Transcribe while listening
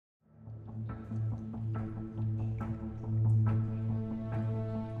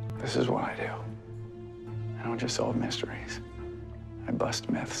This is what I do. I don't just solve mysteries. I bust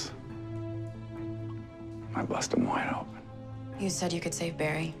myths. I bust them wide open. You said you could save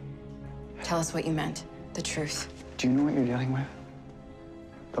Barry. Tell us what you meant, the truth. Do you know what you're dealing with?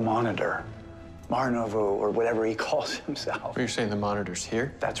 The Monitor. Marnovu, or whatever he calls himself. You're saying the Monitor's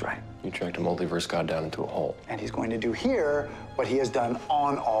here? That's right. You tracked a multiverse god down into a hole. And he's going to do here what he has done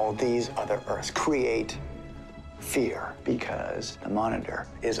on all these other Earths. Create fear, because the Monitor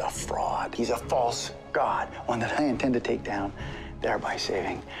is a fraud. He's a false god, one that I intend to take down, thereby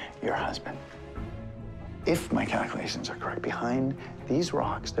saving your husband. If my calculations are correct, behind these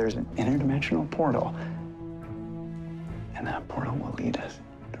rocks, there's an interdimensional portal. And that portal will lead us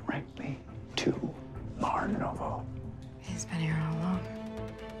directly to Marnovu. He's been here all along.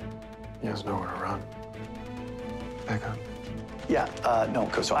 He has nowhere to run. Back up. Yeah, no,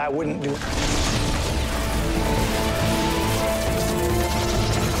 so I wouldn't do...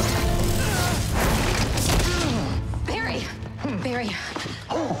 Barry! Barry,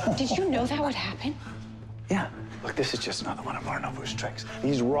 did you know that would happen? Yeah. Look, this is just another one of Marnovu's tricks.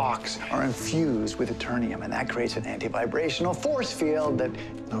 These rocks are infused with Eternium, and that creates an anti-vibrational force field that...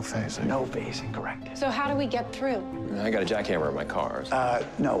 No phasing. No phasing, correct. So how do we get through? I got a jackhammer in my car.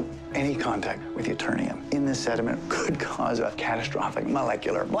 No. Any contact with Eternium in this sediment could cause a catastrophic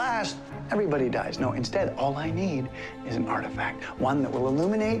molecular blast. Everybody dies. No, instead, all I need is an artifact. One that will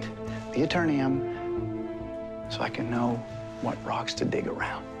illuminate the Eternium so I can know what rocks to dig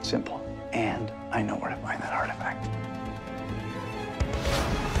around. Simple. And I know where to find that artifact.